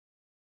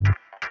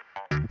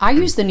I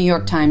use the New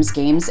York Times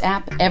Games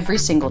app every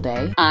single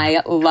day.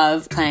 I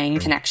love playing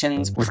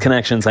Connections. With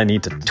Connections, I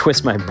need to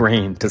twist my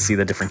brain to see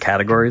the different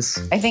categories.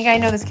 I think I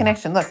know this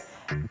connection. Look,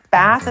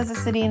 Bath is a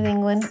city in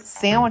England,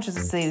 Sandwich is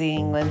a city in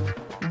England,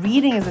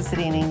 Reading is a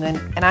city in England,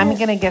 and I'm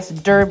going to guess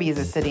Derby is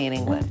a city in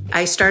England.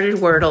 I started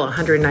Wordle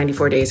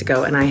 194 days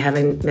ago, and I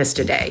haven't missed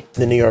a day.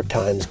 The New York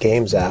Times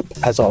Games app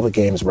has all the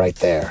games right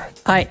there.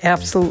 I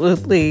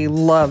absolutely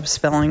love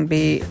Spelling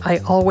Bee. I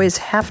always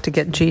have to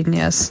get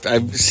Genius.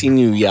 I've seen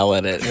you yell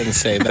at it and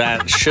say,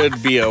 that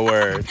should be a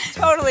word.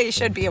 Totally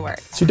should be a word.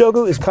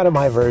 Sudoku is kind of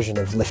my version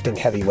of lifting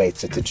heavy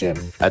weights at the gym.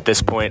 At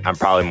this point, I'm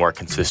probably more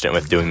consistent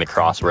with doing the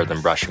crossword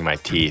than brushing my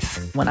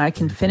teeth. When I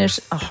can finish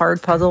a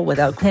hard puzzle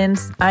without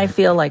hints, I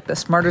feel like the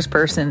smartest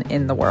person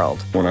in the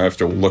world. When I have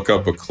to look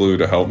up a clue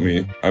to help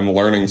me, I'm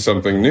learning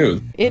something new.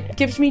 It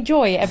gives me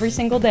joy every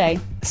single day.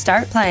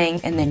 Start playing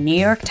in the New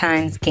York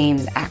Times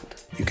Games app.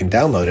 You can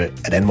download it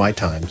at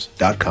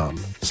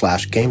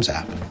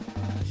nytimes.com/gamesapp.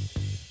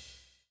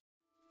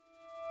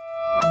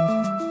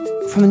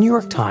 From the New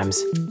York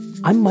Times,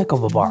 I'm Michael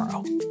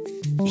Barbaro.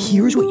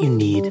 Here's what you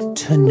need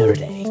to know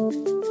today.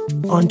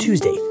 On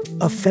Tuesday,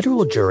 a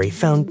federal jury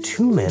found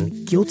 2 men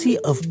guilty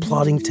of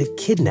plotting to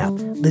kidnap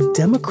the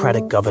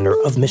Democratic governor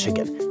of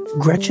Michigan,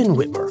 Gretchen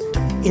Whitmer,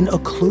 in a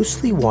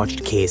closely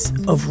watched case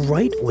of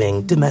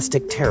right-wing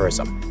domestic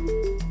terrorism.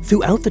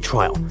 Throughout the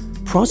trial,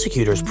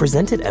 prosecutors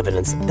presented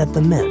evidence that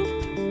the men,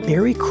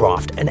 Barry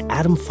Croft and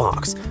Adam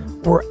Fox,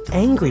 were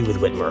angry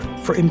with Whitmer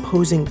for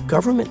imposing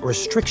government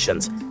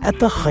restrictions at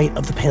the height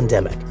of the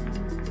pandemic.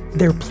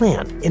 Their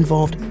plan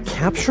involved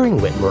capturing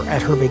Whitmer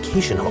at her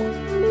vacation home,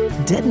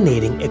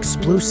 detonating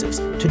explosives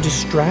to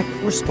distract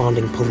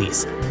responding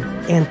police,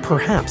 and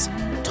perhaps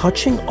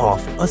touching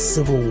off a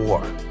civil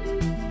war.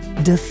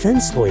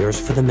 Defense lawyers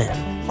for the men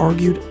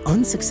argued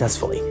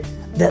unsuccessfully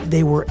that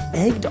they were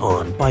egged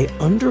on by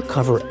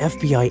undercover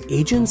FBI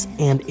agents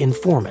and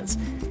informants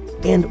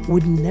and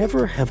would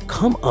never have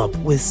come up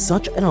with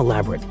such an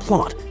elaborate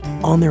plot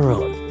on their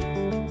own.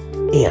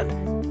 And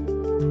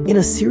in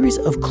a series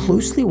of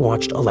closely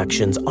watched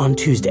elections on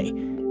Tuesday,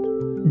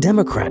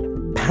 Democrat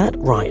Pat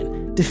Ryan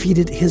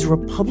defeated his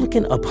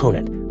Republican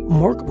opponent,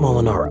 Mark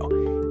Molinaro,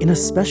 in a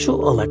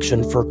special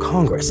election for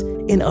Congress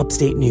in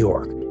upstate New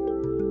York.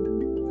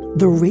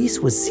 The race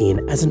was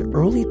seen as an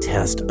early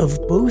test of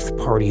both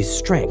parties'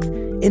 strength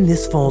in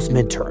this fall's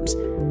midterms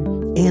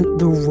and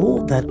the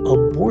role that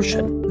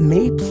abortion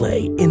may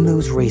play in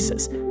those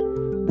races.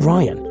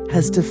 Ryan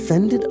has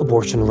defended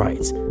abortion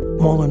rights.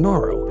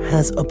 Molinaro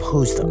has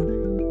opposed them.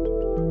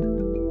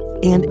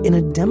 And in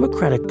a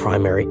Democratic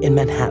primary in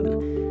Manhattan,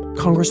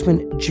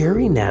 Congressman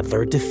Jerry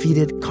Nadler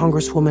defeated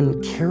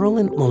Congresswoman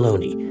Carolyn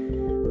Maloney.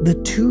 The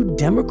 2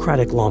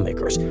 Democratic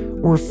lawmakers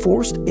were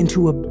forced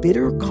into a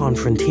bitter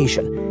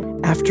confrontation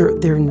after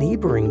their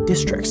neighboring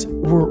districts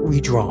were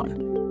redrawn.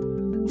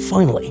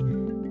 Finally,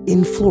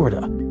 in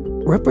Florida,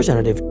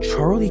 Representative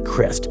Charlie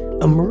Crist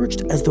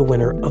emerged as the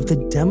winner of the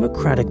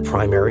Democratic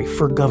primary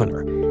for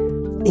governor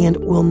and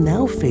will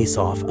now face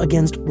off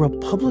against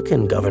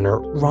Republican Governor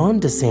Ron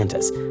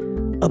DeSantis,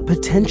 a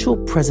potential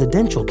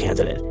presidential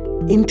candidate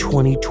in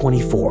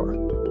 2024.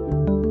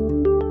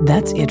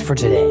 That's it for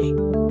today.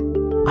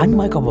 I'm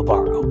Michael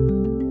Barbaro.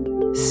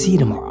 See you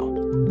tomorrow.